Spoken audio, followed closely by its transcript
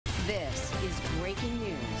This is breaking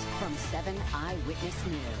news from 7 Eyewitness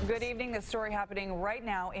News. Good evening. The story happening right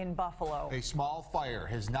now in Buffalo. A small fire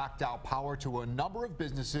has knocked out power to a number of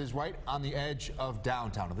businesses right on the edge of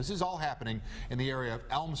downtown. Now, this is all happening in the area of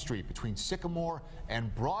Elm Street between Sycamore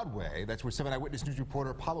and Broadway. That's where 7 Eyewitness News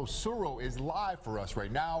reporter Paula Suro is live for us right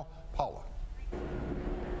now. Paula.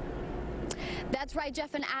 That's right,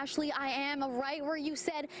 Jeff and Ashley. I am right where you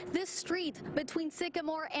said. This street between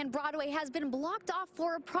Sycamore and Broadway has been blocked off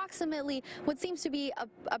for approximately what seems to be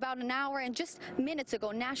about an hour, and just minutes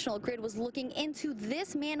ago, National Grid was looking into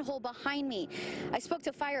this manhole behind me. I spoke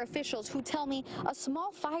to fire officials who tell me a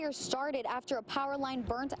small fire started after a power line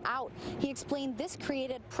burnt out. He explained this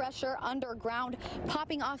created pressure underground,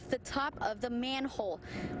 popping off the top of the manhole.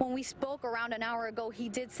 When we spoke around an hour ago, he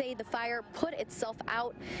did say the fire put itself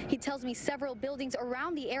out. He tells me several buildings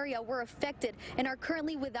around the area were affected and are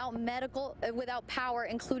currently without power,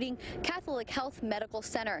 including Catholic Health Medical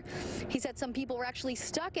Center. He said some people were actually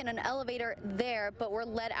stuck in an elevator there, but were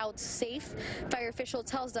let out safe. Fire official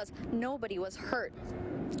tells us nobody was hurt.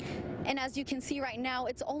 And as you can see right now,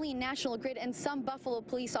 it's only National Grid and some Buffalo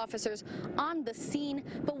police officers on the scene.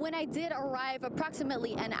 But when I did arrive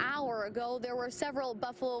approximately an hour ago, there were several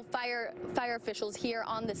Buffalo fire officials here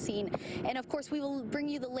on the scene. And of course, we will bring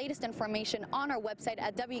you the latest information on our website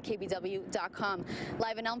at WKBW.com.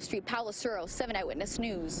 Live in Elm Street, Paula Suro, 7 Eyewitness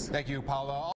News. Thank you, Paula.